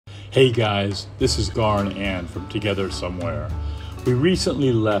Hey guys, this is Gar and Ann from Together Somewhere. We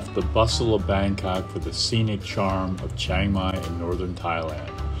recently left the bustle of Bangkok for the scenic charm of Chiang Mai in northern Thailand.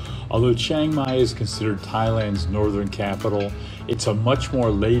 Although Chiang Mai is considered Thailand's northern capital, it's a much more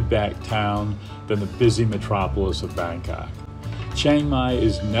laid-back town than the busy metropolis of Bangkok. Chiang Mai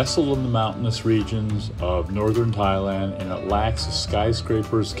is nestled in the mountainous regions of northern Thailand, and it lacks the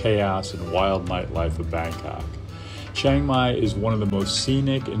skyscrapers, chaos, and wild nightlife of Bangkok. Chiang Mai is one of the most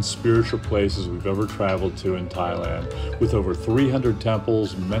scenic and spiritual places we've ever traveled to in Thailand, with over 300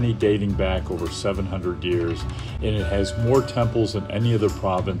 temples, many dating back over 700 years, and it has more temples than any other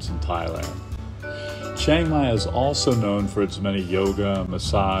province in Thailand. Chiang Mai is also known for its many yoga,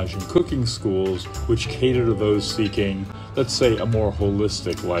 massage, and cooking schools which cater to those seeking, let's say, a more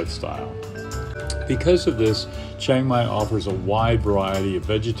holistic lifestyle. Because of this, Chiang Mai offers a wide variety of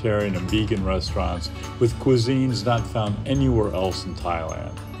vegetarian and vegan restaurants with cuisines not found anywhere else in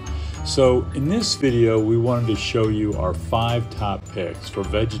Thailand. So in this video, we wanted to show you our 5 top picks for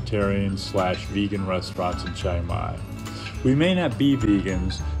vegetarian/vegan restaurants in Chiang Mai. We may not be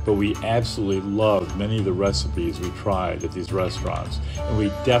vegans, but we absolutely loved many of the recipes we tried at these restaurants, and we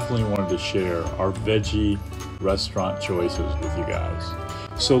definitely wanted to share our veggie restaurant choices with you guys.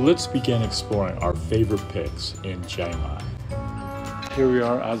 So let's begin exploring our favorite picks in Chiang Mai. Here we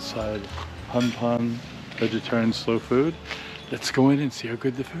are outside Pun Pun Vegetarian Slow Food. Let's go in and see how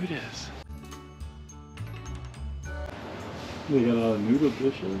good the food is. They got a lot of noodle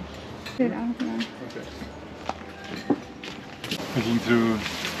dishes. Okay. Looking through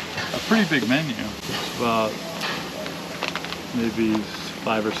a pretty big menu. It's about maybe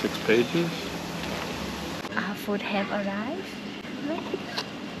 5 or 6 pages. Our food have arrived.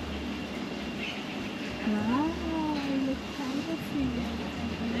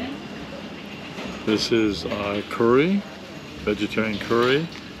 This is curry, vegetarian curry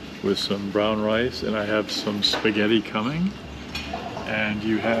with some brown rice, and I have some spaghetti coming. And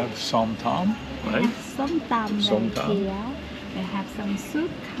you have som tam, right? Som tam here. They have some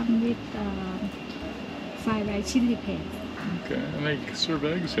soup come with fried rice chili paste. Okay, and they serve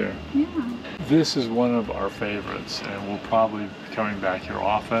eggs here. Yeah. This is one of our favorites, and we'll probably be coming back here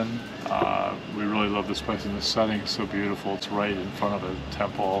often. We really love this place, and the setting is so beautiful. It's right in front of a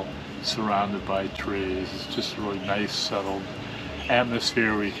temple, surrounded by trees. It's just a really nice, settled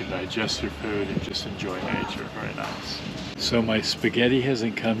atmosphere where you can digest your food and just enjoy nature. Very nice. So my spaghetti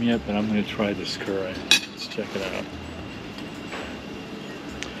hasn't come yet, but I'm going to try this curry. Let's check it out.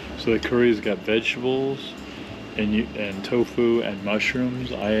 So the curry's got vegetables and tofu and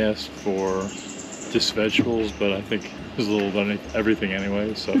mushrooms. I asked for just vegetables, but I think there's a little bit of everything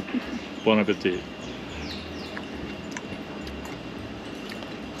anyway, so bon appetit.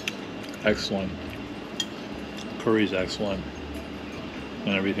 Excellent. Curry's excellent.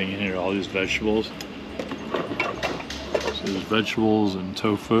 And everything in here, all these vegetables. So there's vegetables and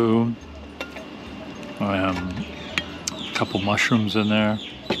tofu. A couple mushrooms in there.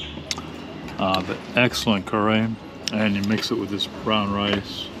 But excellent curry, and you mix it with this brown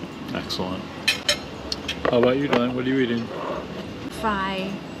rice. Excellent. How about you, Dylan? What are you eating?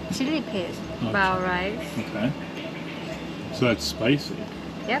 Fried chili paste, brown rice. Okay. So that's spicy.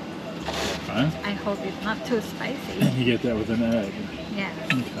 Yep. Okay. I hope it's not too spicy. You get that with an egg. Yeah.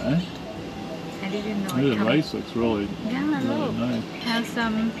 Okay. I didn't know. The rice looks really, really nice. Have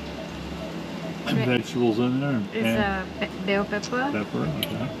some vegetables in there. It's a bell pepper. Pepper.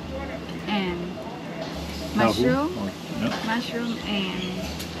 Okay. And mushroom, mushroom and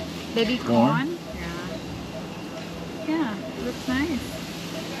baby corn. Yeah, looks nice.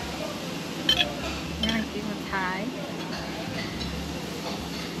 I'm gonna give it a try.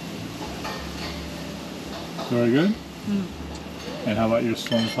 Very good. And how about your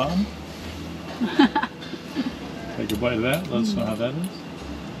som tam? Take a bite of that. Let us know how that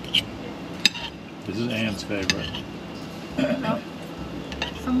is. This is Ann's favorite.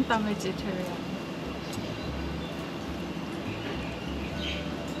 Som tam vegetarian.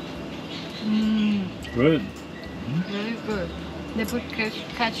 Good. Very good. They put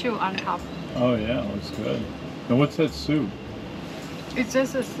cashew on top. Oh yeah, looks good. And what's that soup? It's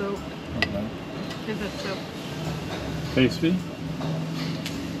just a soup. Okay. It's a soup. Tasty?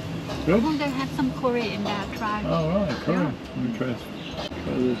 Good? Oh, they have some curry in there. Try. Oh right, curry. Yeah. Let me try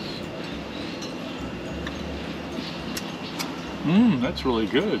this. That's really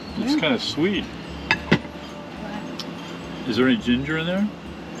good. It's kind of sweet. Is there any ginger in there?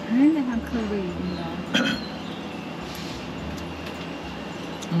 I think they have curry in there.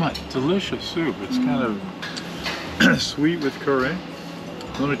 Delicious soup. It's kind of sweet with curry.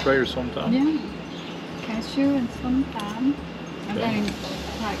 Let me try your som tam. Yeah. Cashew and som tam. And then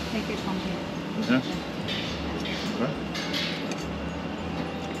take it from here. Yeah. Okay.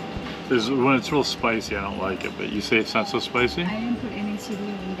 When it's real spicy, I don't like it, but you say it's not so spicy? I didn't put any chili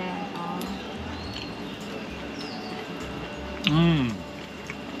in there at all. Mmm.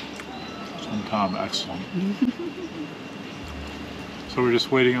 Tom, excellent. So we're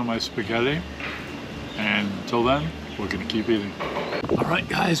just waiting on my spaghetti, and until then, we're gonna keep eating. All right,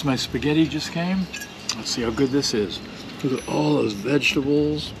 guys, my spaghetti just came. Let's see how good this is. Look at all those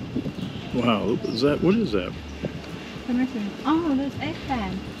vegetables. Wow, what is that? Oh, there's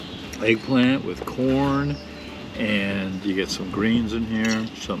eggplant. Eggplant with corn, and you get some greens in here,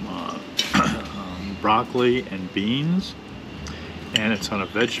 some broccoli and beans, and it's on a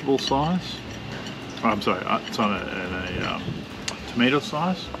vegetable sauce. Oh, I'm sorry, it's on a tomato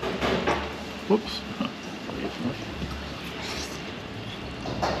sauce. Whoops.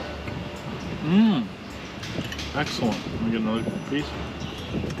 Mmm. Excellent. Let me get another piece.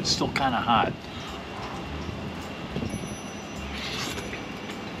 It's still kind of hot.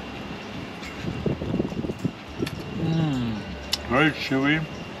 Mmm. Very chewy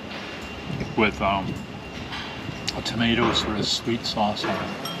with a tomato sort of sweet sauce on it.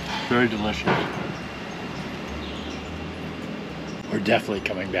 Very delicious. We're definitely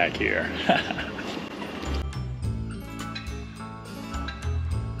coming back here.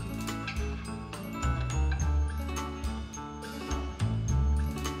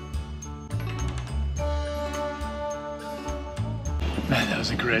 Man, that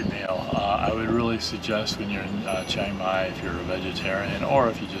was a great meal. I would really suggest when you're in Chiang Mai, if you're a vegetarian or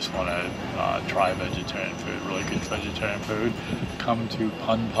if you just want to try vegetarian food, really good vegetarian food, come to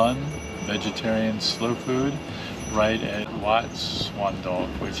Pun Pun, vegetarian slow food, right at Wat Swandok,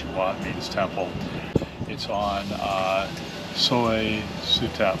 which Wat means temple. It's on Soy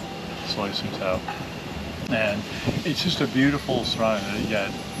Sutep. And it's just a beautiful surrounding.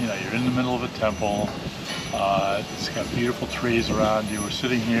 You're in the middle of a temple. It's got beautiful trees around you. We're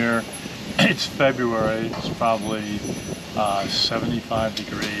sitting here. It's February. It's probably 75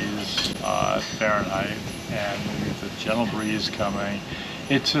 degrees Fahrenheit, and there's a gentle breeze coming.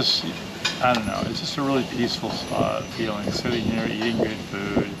 It's just, I don't know, it's just a really peaceful feeling, sitting here eating good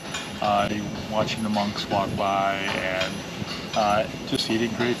food, watching the monks walk by, and just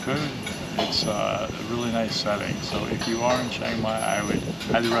eating great food. It's a really nice setting. So if you are in Chiang Mai, I would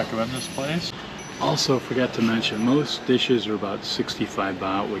highly recommend this place. Also, forgot to mention, most dishes are about 65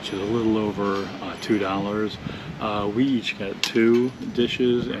 baht, which is a little over $2. We each got 2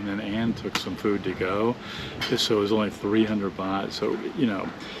 dishes, and then Anne took some food to go, so it was only 300 baht. So,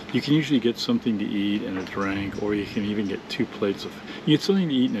 you can usually get something to eat and a drink, or you can even get 2 plates of, you get something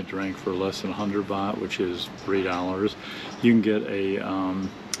to eat and a drink for less than 100 baht, which is $3. You can get a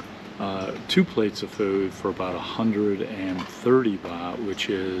 2 plates of food for about 130 baht,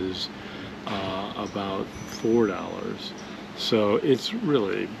 which is about $4. So it's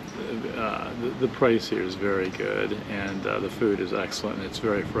really, the price here is very good, and the food is excellent, and it's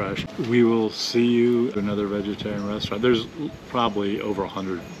very fresh. We will see you at another vegetarian restaurant. There's probably over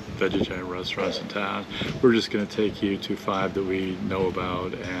 100 vegetarian restaurants in town. We're just going to take you to 5 that we know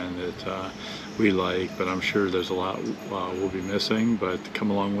about and that we like, but I'm sure there's a lot we'll be missing, but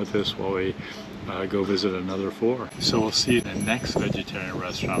come along with us while we go visit another 4. So we'll see you in the next vegetarian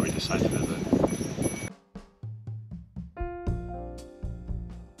restaurant we decide to visit.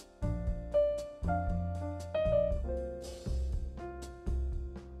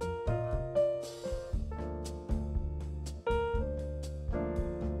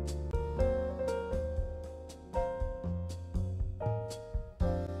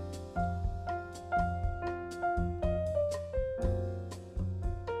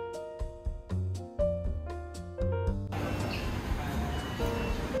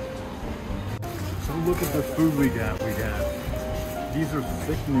 Look at the food we got. These are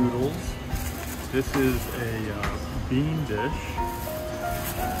thick noodles. This is a bean dish.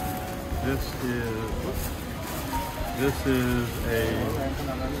 This is a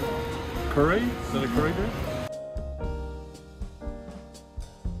curry. Is that a curry dish?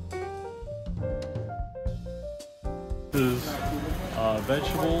 This is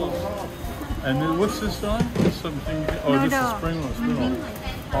vegetables. And then what's this on? Something. Oh, this is spring rolls.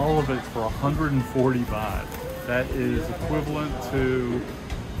 All of it for 140 baht. That is equivalent to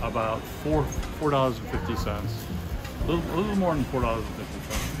about $4.50. A little more than $4.50.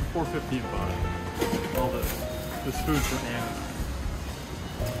 $4.50 baht. All this food for Anna.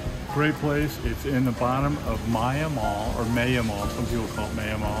 Great place. It's in the bottom of Maya Mall, or Maya Mall. Some people call it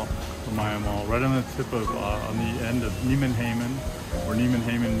Maya Mall or Maya Mall. Right on the tip of, on the end of Niemen Hamen, where Niemen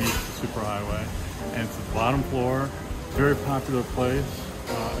Hamen meets the superhighway. And it's the bottom floor. Very popular place.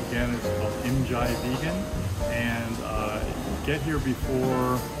 Again, it's called Imjai Vegan, and get here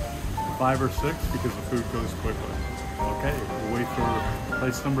before 5 or 6 because the food goes quickly. Okay, we'll wait for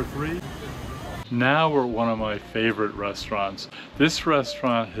place number 3. Now we're at one of my favorite restaurants. This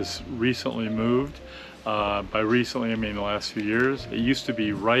restaurant has recently moved. By recently, I mean the last few years. It used to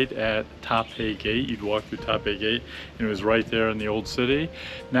be right at Taipei Gate. You'd walk through Taipei Gate and it was right there in the old city.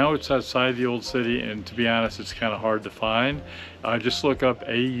 Now it's outside the old city, and to be honest, it's kind of hard to find. Just look up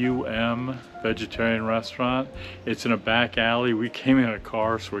AUM Vegetarian Restaurant. It's in a back alley. We came in a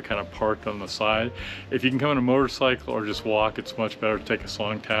car, so we kind of parked on the side. If you can come in a motorcycle or just walk, it's much better to take a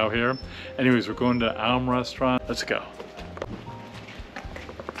Song Tao here. Anyways, we're going to AUM Restaurant. Let's go.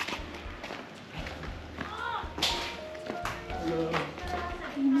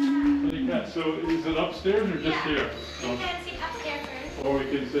 So is it upstairs or just here? You can sit upstairs first. Or we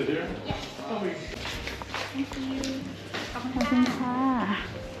can sit here? Yes. Thank you. ขอบคุณค่ะ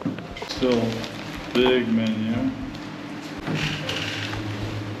Still big menu.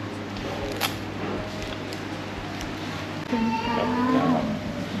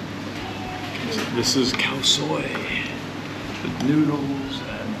 This is khao soi with noodles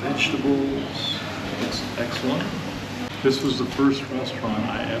and vegetables. It's excellent. This was the first restaurant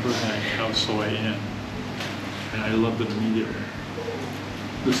I ever had khao soi in, and I loved it immediately.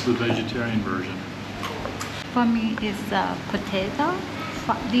 This is the vegetarian version. For me, it's potato,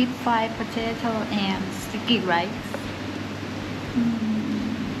 deep fried potato and sticky rice.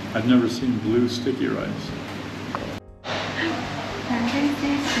 I've never seen blue sticky rice. And this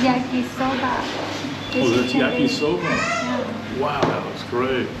is yakisoba. Oh, that's yakisoba. Yeah. Wow, that looks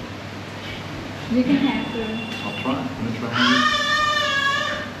great. You can have it. I'll try. I'm gonna try one.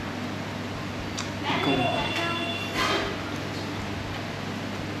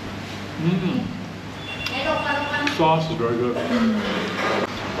 Sauce is very good.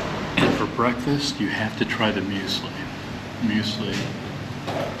 And for breakfast, you have to try the muesli. Muesli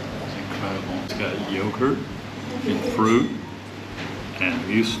is incredible. It's got yogurt and fruit and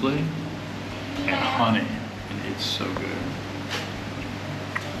muesli and honey, and it's so good.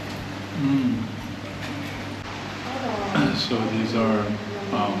 So these are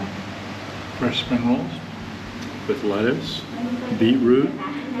fresh spring rolls with lettuce, beetroot,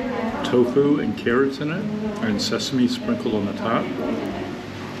 tofu and carrots in it, and sesame sprinkled on the top.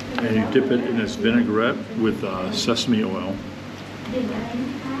 And you dip it in this vinaigrette with sesame oil.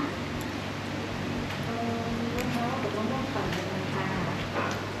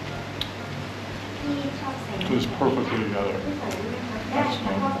 It goes perfectly together.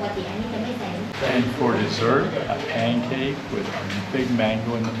 And for dessert, a pancake with a big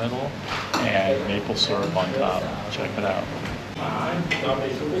mango in the middle and maple syrup on top. Check it out.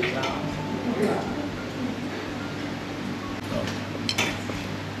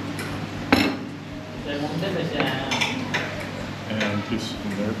 And just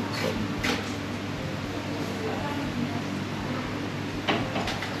some there.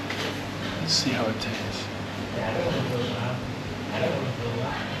 Let's see how it tastes.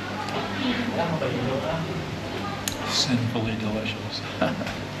 Sinfully delicious.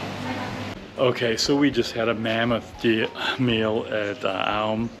 Okay, so we just had a mammoth meal at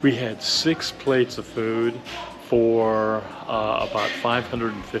AUM. We had 6 plates of food for about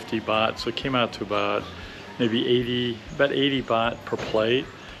 550 baht, so it came out to about maybe 80 baht per plate.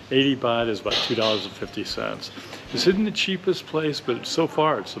 80 baht is about $2.50. This isn't the cheapest place, but so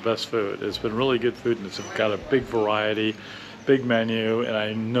far it's the best food. It's been really good food, and it's got a big variety, big menu, and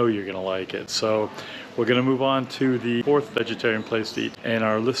I know you're gonna like it. So we're gonna move on to the 4th vegetarian place to eat in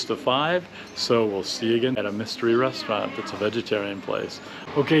our list of 5. So we'll see you again at a mystery restaurant that's a vegetarian place.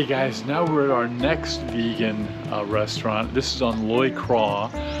 Okay guys, now we're at our next vegan restaurant. This is on Loi Kra,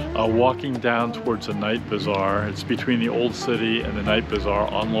 walking down towards the night bazaar. It's between the old city and the night bazaar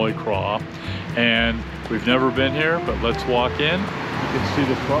on Loi Kra. And we've never been here, but let's walk in. You can see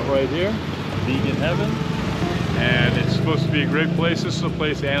the front right here, Vegan Heaven. And it's supposed to be a great place. This is a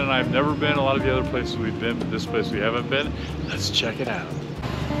place Ann and I have never been. A lot of the other places we've been, but this place we haven't been. Let's check it out.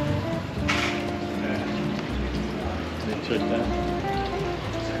 Yeah. Check that.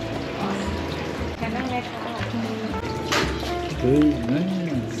 Hey,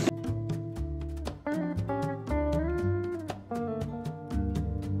 nice.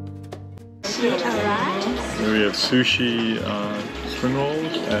 Alright. Here we have sushi spring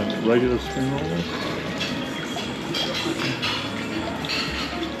rolls and regular spring rolls.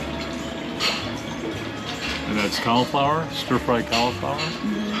 And that's cauliflower, stir-fried cauliflower.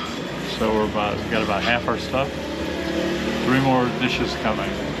 So we got about half our stuff. 3 more dishes coming.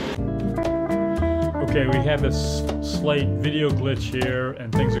 Okay, we have this slight video glitch here,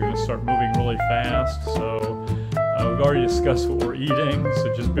 and things are going to start moving really fast. So we've already discussed what we're eating,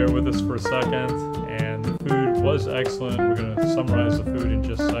 so just bear with us for a second. And the food was excellent. We're going to summarize the food in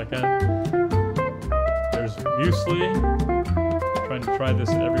just a second. There's muesli. I'm trying to try this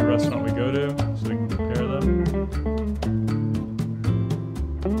at every restaurant we go to so we can compare them.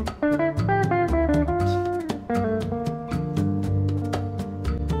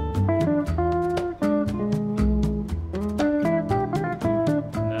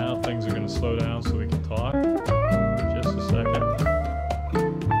 Slow down so we can talk. Just a second.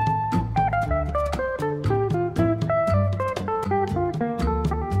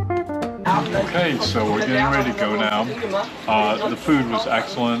 Okay, so we're getting ready to go now. The food was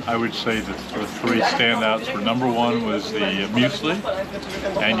excellent. I would say that the three standouts were, number one was the muesli,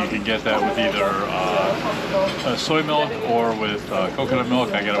 and you can get that with either soy milk or with coconut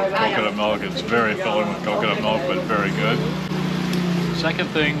milk. I get it with coconut milk. It's very filling with coconut milk, but very good. Second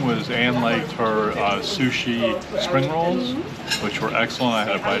thing was Anne liked her sushi spring rolls, which were excellent. I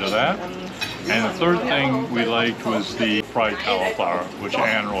had a bite of that. And the third thing we liked was the fried cauliflower, which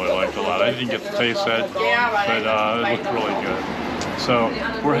Anne really liked a lot. I didn't get to taste that, but it looked really good. So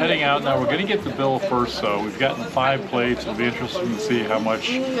we're heading out now. We're going to get the bill first, though. We've gotten 5 plates. It'll be interesting to see how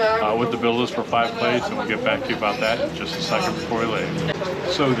much, what the bill is for 5 plates, and we'll get back to you about that in just a second before we leave.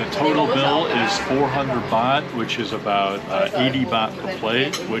 So the total bill is 400 baht, which is about 80 baht per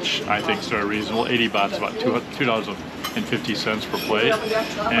plate, which I think is very reasonable. 80 baht is about $2.50 per plate.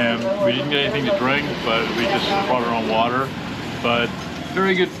 And we didn't get anything to drink, but we just brought our own water. But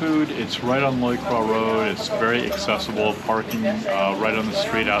very good food. It's right on Lake Croix Road. It's very accessible. Parking right on the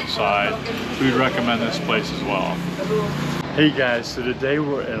street outside. We'd recommend this place as well. Hey guys, so today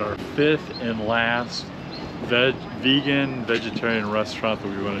we're at our 5th and last vegan vegetarian restaurant that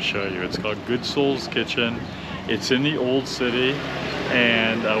we want to show you. It's called Good Soul's Kitchen. It's in the old city,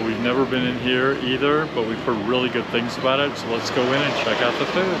 and we've never been in here either, but we've heard really good things about it. So let's go in and check out the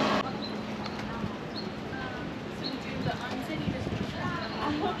food.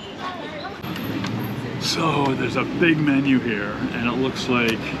 So there's a big menu here, and it looks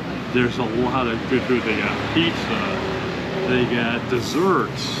like there's a lot of good food. They got pizza, they got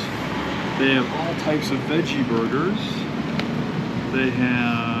desserts, they have all types of veggie burgers, they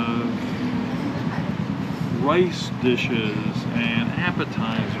have rice dishes and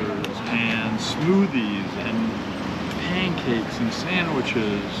appetizers and smoothies and pancakes and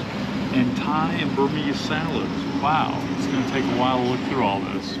sandwiches and Thai and Burmese salads. Wow, it's going to take a while to look through all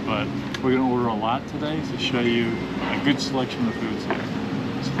this, but we're going to order a lot today to show you a good selection of foods here.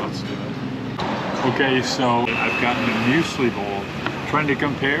 So let's do it. Okay, so I've gotten a muesli bowl, trying to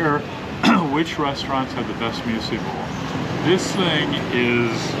compare which restaurants have the best muesli bowl. This thing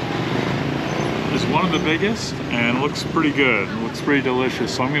is one of the biggest and looks pretty good. It looks pretty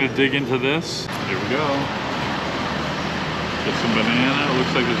delicious. So I'm going to dig into this. Here we go. Get some banana. It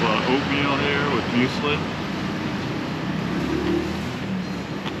looks like there's a lot of oatmeal here with muesli.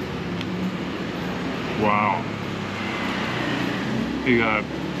 Wow. You got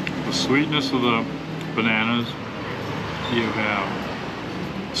the sweetness of the bananas. You have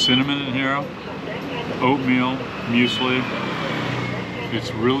cinnamon in here, oatmeal, muesli.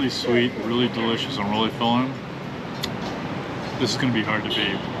 It's really sweet, really delicious, and really filling. This is going to be hard to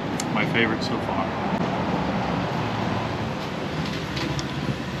beat. My favorite so far.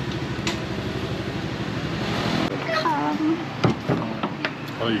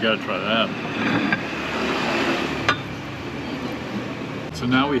 Oh, you gotta try that. So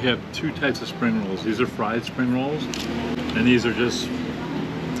now we have 2 types of spring rolls. These are fried spring rolls, and these are just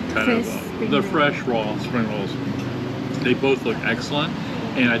kind of the fresh, raw spring rolls. They both look excellent,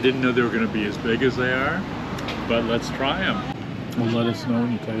 and I didn't know they were going to be as big as they are, but let's try them. Well, let us know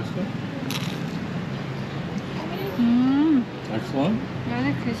when you taste it. Excellent.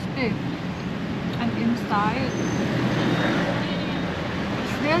 Very crispy. And inside,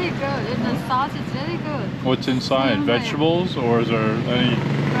 it's really good. And the sauce is really good. What's inside? Vegetables, or is there any?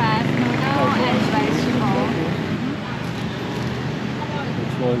 Rice noodle and vegetable.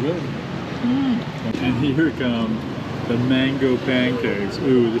 It's really good. And here come the mango pancakes.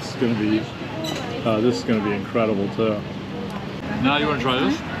 Ooh, this is gonna be incredible too. Now you want to try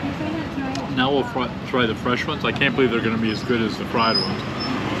this? Now we'll try the fresh ones. I can't believe they're gonna be as good as the fried ones,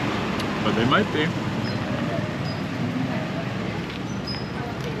 but they might be.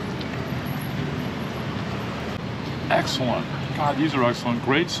 Excellent. God, these are excellent.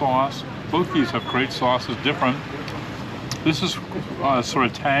 Great sauce. Both these have great sauces, different. This is sort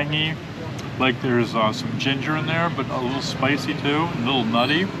of tangy, like there's some ginger in there, but a little spicy too, a little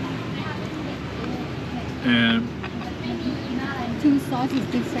nutty. And two sauce is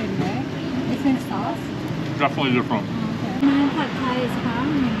different, right? Different sauce. Definitely different. Okay. My pad Thai is how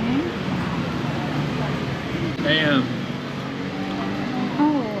many? And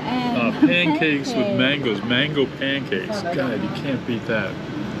Oh, and pancakes with mangoes. Mango pancakes. God, you can't beat that.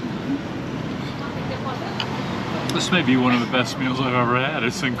 This may be one of the best meals I've ever had.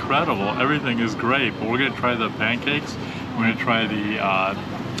 It's incredible. Everything is great, but we're gonna try the pancakes. We're gonna try the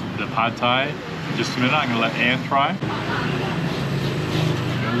pad thai. In just a minute, I'm gonna let Ann try.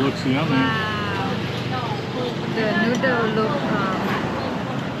 It looks yummy. Wow. The noodle look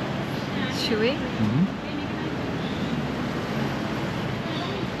chewy.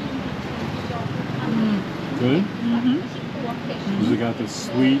 Good? Has it got the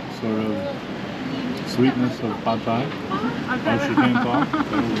sweet sort of sweetness of pad thai? Oh, she can't talk? So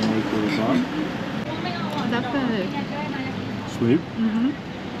we're gonna wait for her to talk. Definitely. Sweet?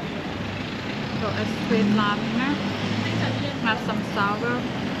 So a sweet lamina. Have some sour.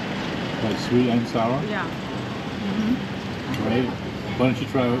 Like sweet and sour? Yeah. Right. Why don't you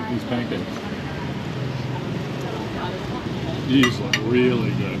try these pancakes? These look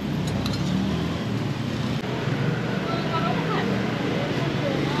really good.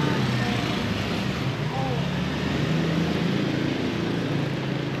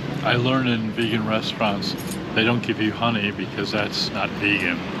 I learned in vegan restaurants they don't give you honey because that's not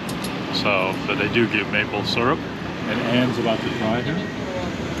vegan. So, but they do give maple syrup. And Ann's about to try here.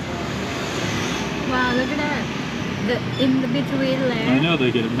 Wow, look at that. In the between layer. I know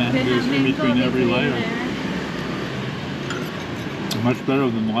they get mangoes in between every layer. Much better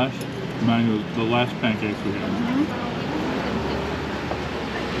than the last mangoes, the last pancakes we had.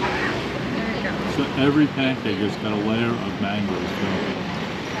 There we go. So every pancake has got a layer of mangoes too.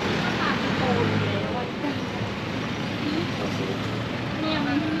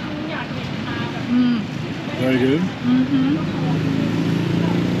 Very good.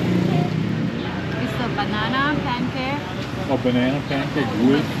 It's a banana pancake. A banana pancake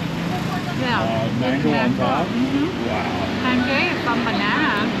with mango on top. Wow. Pancake from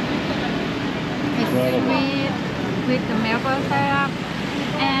banana. It's Incredible. sweet with the maple syrup.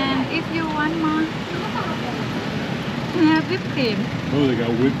 And if you want more, have whipped cream. Oh, they got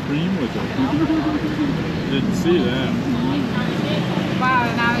whipped cream with it. Didn't see that. Wow,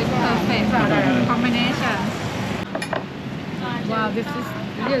 now it's perfect combination. Wow, this is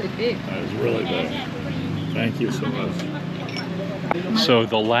really big. That is really big. Thank you so much. So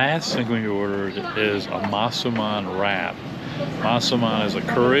the last thing we ordered is a masuman wrap. Masuman is a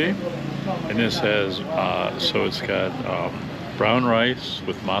curry, and this has, so it's got brown rice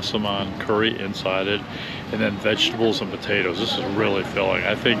with masuman curry inside it, and then vegetables and potatoes. This is really filling.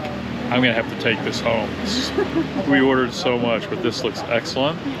 I think I'm gonna have to take this home. We ordered so much, but this looks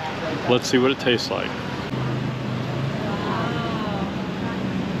excellent. Let's see what it tastes like.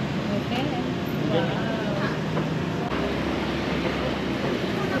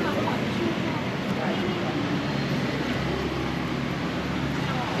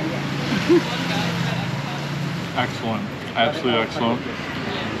 Excellent, absolutely excellent.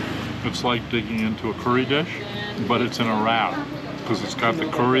 It's like digging into a curry dish, but it's in a wrap because it's got the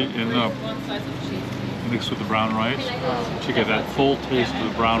curry in the mixed with the brown rice. So you get that full taste of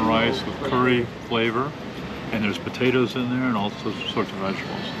the brown rice with curry flavor, and there's potatoes in there and all sorts of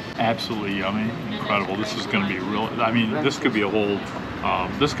vegetables. Absolutely yummy, incredible. This is going to be real. I mean, this could be a whole.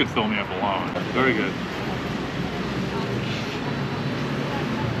 This could fill me up alone. Very good.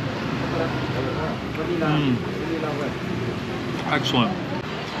 Excellent.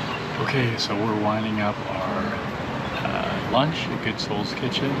 Okay, so we're winding up our lunch at Good Soul's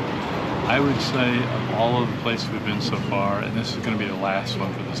Kitchen. I would say of all of the places we've been so far, and this is going to be the last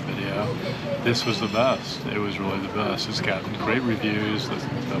one for this video, this was the best. It was really the best. It's gotten great reviews. The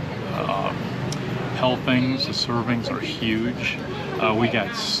helpings, the servings are huge. We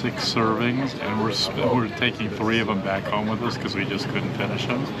got 6 servings, and we're taking 3 of them back home with us because we just couldn't finish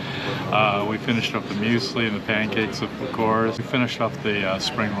them. We finished up the muesli and the pancakes, of course. We finished up the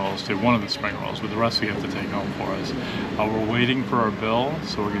spring rolls too, one of the spring rolls, but the rest we have to take home for us. We're waiting for our bill,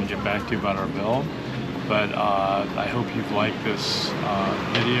 so we're going to get back to you about our bill. But I hope you've liked this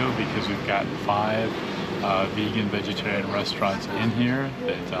video because we've got 5 vegan, vegetarian restaurants in here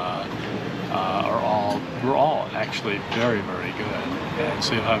that we're all actually very, very good. And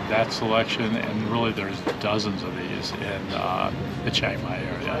so you'll have that selection, and really there's dozens of these in the Chiang Mai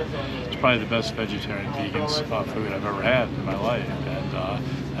area. It's probably the best vegetarian vegan food I've ever had in my life, and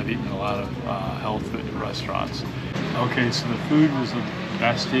I've eaten a lot of health food restaurants. Okay, so the food was the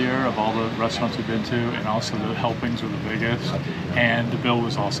best here of all the restaurants we've been to, and also the helpings were the biggest, and the bill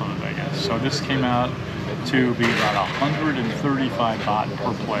was also the biggest. So this came out to be about 135 baht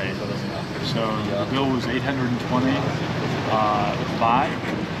per plate. So the bill was 820 baht,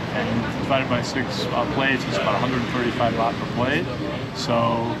 and divided by 6 plates, it's about 135 baht per plate.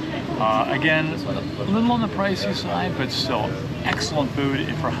 So again, a little on the pricey side, but still excellent food.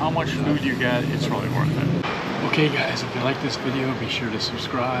 And for how much food you get, it's really worth it. Okay guys, if you like this video, be sure to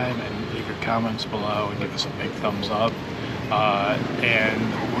subscribe and leave your comments below and give us a big thumbs up.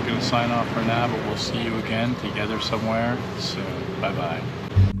 And we're going to sign off for now, but we'll see you again together somewhere soon.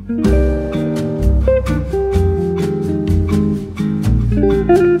 Bye-bye.